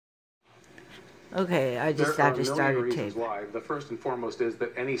Okay, I just have to start a tape. Why. The first and foremost is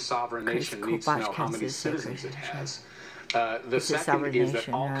that any sovereign nation needs to know how many citizens it has. The second is that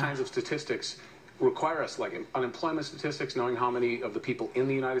all kinds of statistics require us, like unemployment statistics, knowing how many of the people in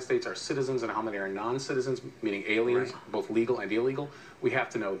the United States are citizens and how many are non-citizens, meaning aliens, both legal and illegal. We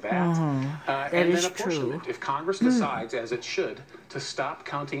have to know that. And then apportionment. If Congress decides, as it should, to stop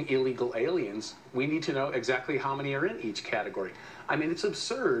counting illegal aliens, we need to know exactly how many are in each category. I mean, it's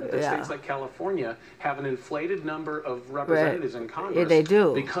absurd that states like California have an inflated number of representatives in Congress. Yeah, they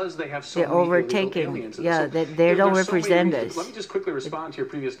do. Because they have so many illegal aliens. Yeah, they don't represent us. Let me just quickly respond to your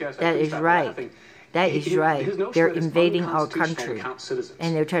previous guest. That is right. That is right. They're invading our country,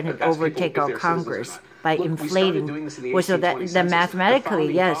 and they're trying to overtake our Congress by inflating. Well, so that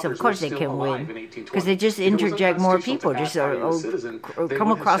mathematically, yes, of course they can win, because they just interject more people, just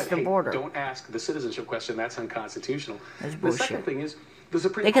come across the border. Don't ask the citizenship question. That's unconstitutional. That's bullshit. The second thing is, the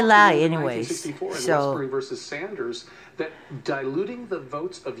Supreme they can lie anyways. So Westbury versus Sanders, that diluting the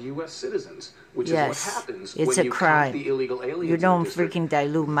votes of U.S. citizens, which is what happens it's when a crime. Count the illegal aliens. You don't freaking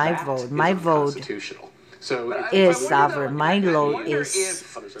dilute my vote. My vote So is sovereign. My vote is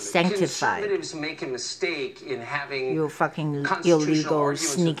sanctified. Conservatives make a mistake in having you fucking illegal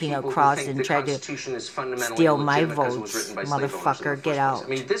sneaking across and try to steal my votes, motherfucker. Get out. I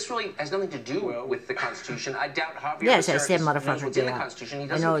mean, this really has nothing to do with the Constitution. I doubt Javier. Yes, I said motherfucker. Get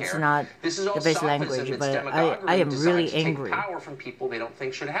out. I know it's not the best language, but I am really angry. Power from people they don't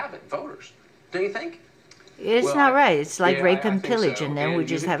think should have it, voters. Don't you think? It's not right. It's like rape and pillage, and then we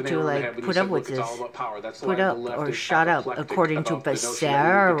just have to like put up with this. Put up or shut up, according to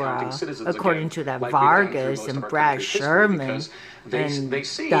Becerra, according to that Vargas and Brad Sherman, and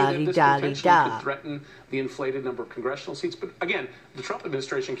da-di-da-di-da. Threaten the inflated number of congressional seats. But again, the Trump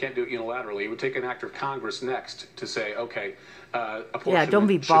administration can't do it unilaterally. It would take an act of Congress next to say, okay, don't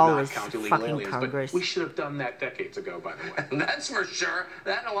be ballless, fucking Congress. But we should have done that decades ago, by the way. That's for sure.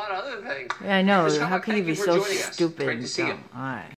 That and a lot of other things. Yeah, I know. How can you be so stupid? Great to see you. All right.